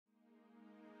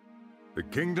The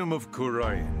Kingdom of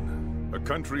Khurain, a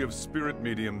country of spirit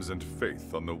mediums and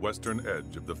faith on the western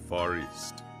edge of the Far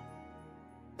East.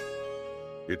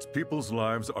 Its people's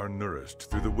lives are nourished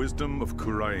through the wisdom of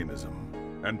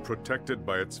Khurainism and protected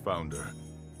by its founder,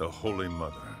 the Holy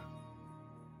Mother.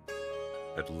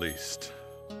 At least,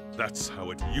 that's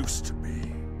how it used to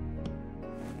be.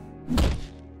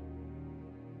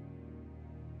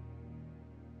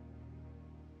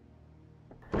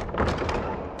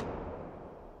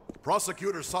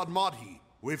 Prosecutor Sadmadhi,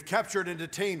 we've captured and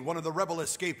detained one of the rebel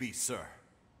escapees, sir.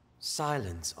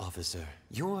 Silence, officer.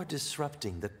 You're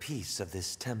disrupting the peace of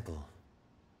this temple.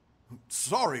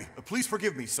 Sorry, please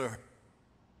forgive me, sir.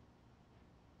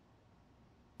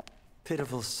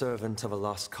 Pitiful servant of a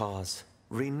lost cause,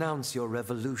 renounce your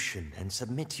revolution and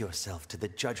submit yourself to the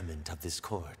judgment of this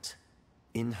court.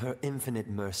 In her infinite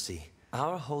mercy,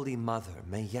 our Holy Mother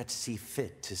may yet see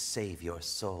fit to save your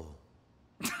soul.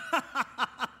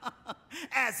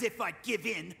 As if I'd give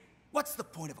in! What's the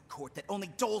point of a court that only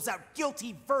doles out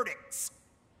guilty verdicts?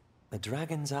 A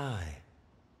dragon's eye.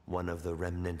 One of the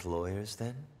remnant lawyers,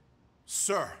 then?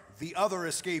 Sir, the other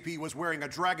escapee was wearing a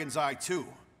dragon's eye, too.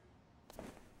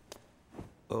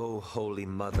 Oh, Holy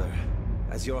Mother,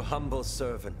 as your humble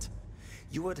servant,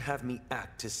 you would have me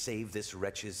act to save this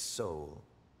wretch's soul.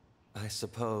 I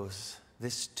suppose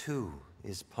this, too,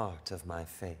 is part of my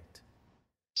fate.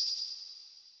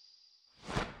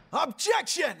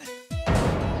 Objection!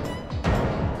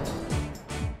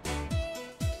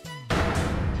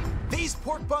 These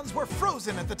pork buns were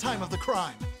frozen at the time of the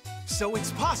crime. So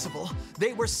it's possible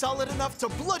they were solid enough to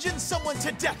bludgeon someone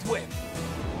to death with.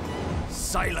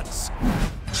 Silence!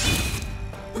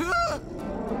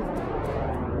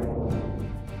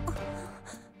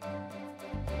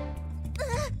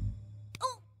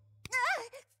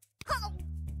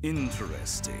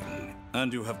 Interesting.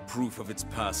 And you have proof of its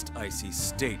past icy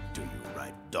state, do you,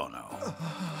 right, Dono?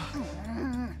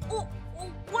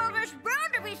 Well, there's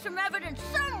bound to be some evidence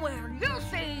somewhere, you'll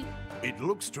see. It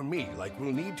looks to me like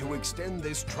we'll need to extend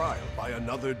this trial by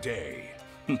another day.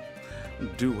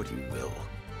 Do what you will.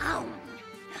 Oh.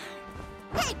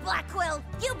 Hey, Blackquill,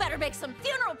 you better make some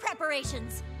funeral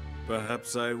preparations.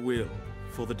 Perhaps I will,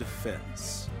 for the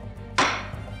defense.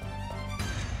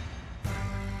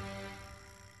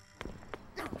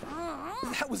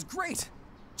 That was great!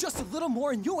 Just a little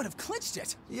more and you would have clinched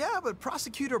it! Yeah, but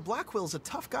Prosecutor Blackwell's a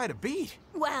tough guy to beat.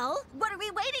 Well, what are we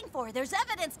waiting for? There's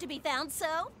evidence to be found,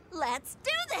 so let's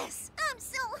do this! I'm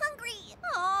so hungry!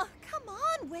 Oh, come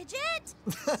on, Widget!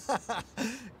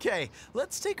 Okay,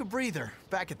 let's take a breather.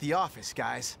 Back at the office,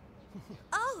 guys.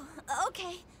 Oh,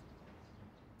 okay.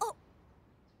 Oh,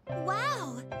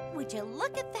 wow! Would you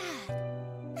look at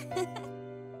that?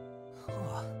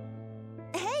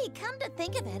 Hey, come to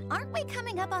think of it, aren't we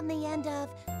coming up on the end of,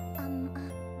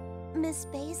 Miss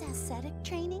Bay's ascetic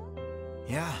training?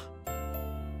 Yeah,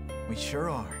 we sure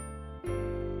are.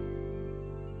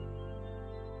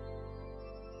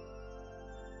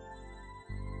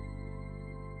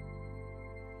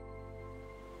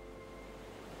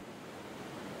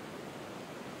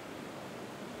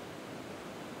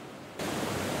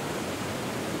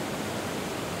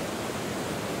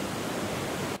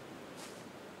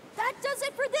 That does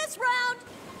it for this round!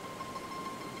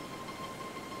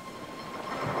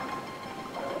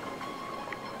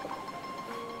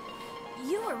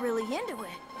 You were really into it.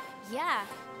 Yeah,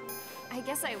 I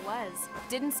guess I was.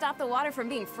 Didn't stop the water from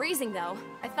being freezing, though.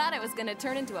 I thought I was gonna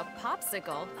turn into a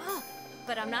popsicle.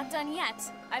 But I'm not done yet.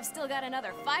 I've still got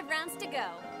another 5 rounds to go.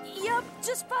 Yup,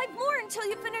 just 5 more until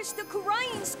you finish the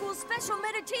Khurain School Special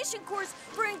Meditation course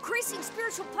for increasing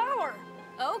spiritual power.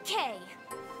 Okay.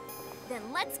 Then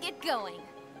let's get going.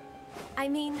 I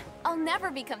mean, I'll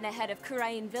never become the head of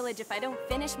Khurain Village if I don't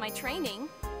finish my training.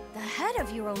 The head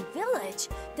of your own village?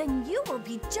 Then you will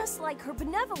be just like her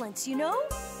benevolence, you know?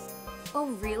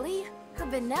 Oh, really? Her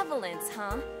benevolence,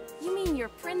 huh? You mean your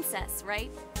princess,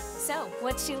 right? So,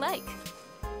 what's she like?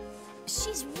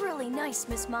 She's really nice,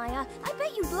 Miss Maya. I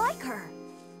bet you'd like her.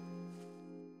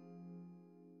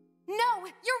 No,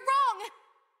 you're wrong!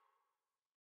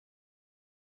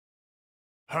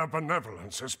 Her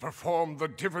benevolence has performed the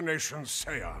divination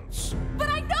seance. But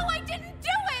I know I didn't do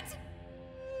it!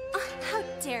 How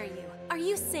dare you? Are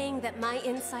you saying that my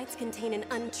insights contain an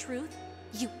untruth?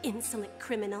 You insolent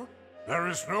criminal. There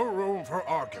is no room for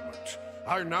argument.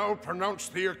 I now pronounce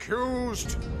the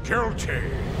accused guilty.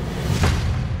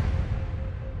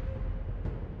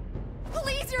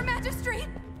 Please, Your Majesty!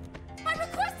 I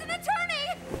request an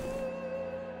attorney!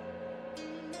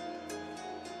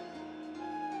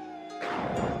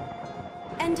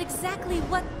 And exactly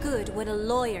what good would a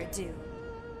lawyer do?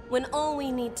 when all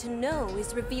we need to know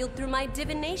is revealed through my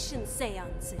divination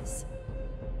seances?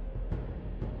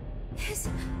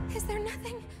 Is there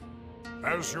nothing?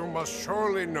 As you must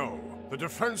surely know, the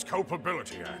Defense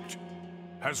Culpability Act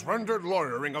has rendered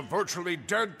lawyering a virtually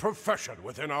dead profession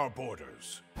within our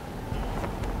borders.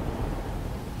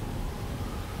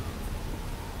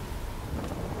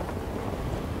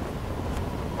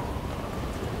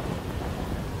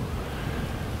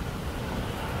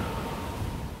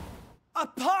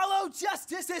 Apollo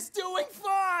Justice is doing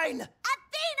fine!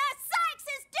 Athena Sykes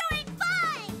is doing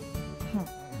fine!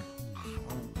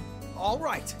 All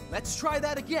right, let's try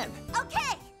that again.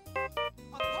 Okay!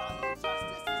 Apollo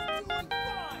Justice is doing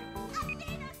fine!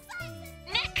 Athena Sykes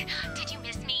is... Nick, did you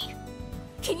miss me?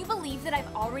 Can you believe that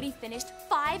I've already finished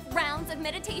 5 rounds of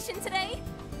meditation today?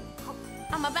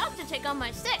 I'm about to take on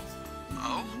my 6th.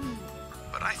 Oh?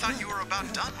 But I thought you were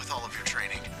about done with all of your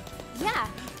training. Yeah,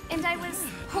 and I was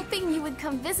hoping you would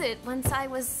come visit once I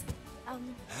was, Huh?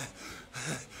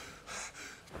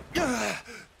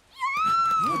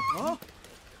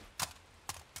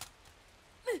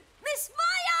 Miss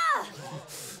Maya!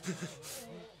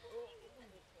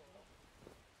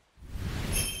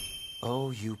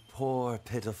 Oh, you poor,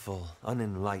 pitiful,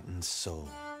 unenlightened soul.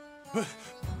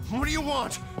 What do you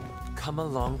want? Come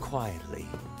along quietly,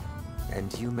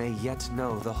 and you may yet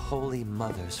know the Holy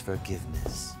Mother's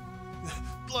forgiveness.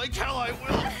 Like hell I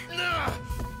will.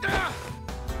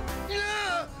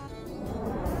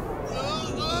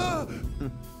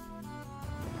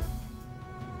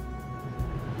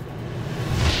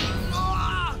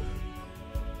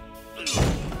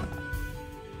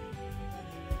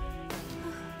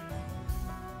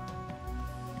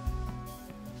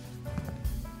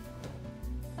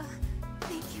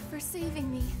 thank you for saving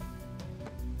me.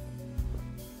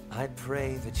 I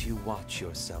pray that you watch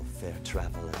yourself, fair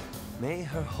traveler. May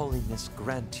Her Holiness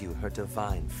grant you her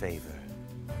divine favor.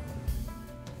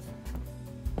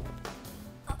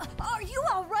 Are you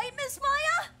all right, Miss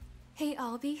Maya? Hey,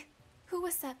 Albie, who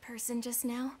was that person just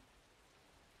now?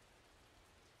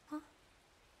 Huh?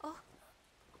 Oh.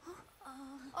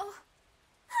 Ah!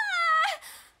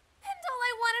 And all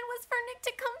I wanted was for Nick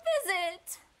to come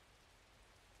visit.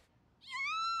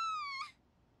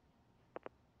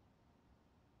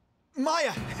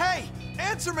 Maya, hey!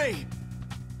 Answer me!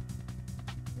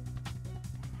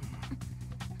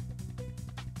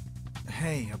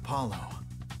 Hey, Apollo.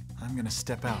 I'm gonna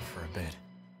step out for a bit.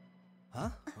 Huh?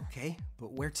 Okay,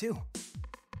 but where to?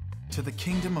 To the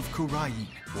kingdom of Kurain.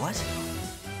 What?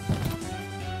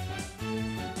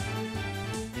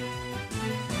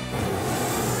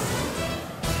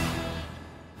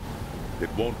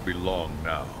 It won't be long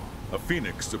now. A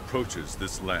phoenix approaches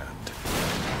this land.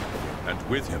 And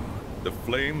with him, the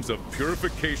flames of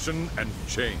purification and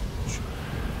change.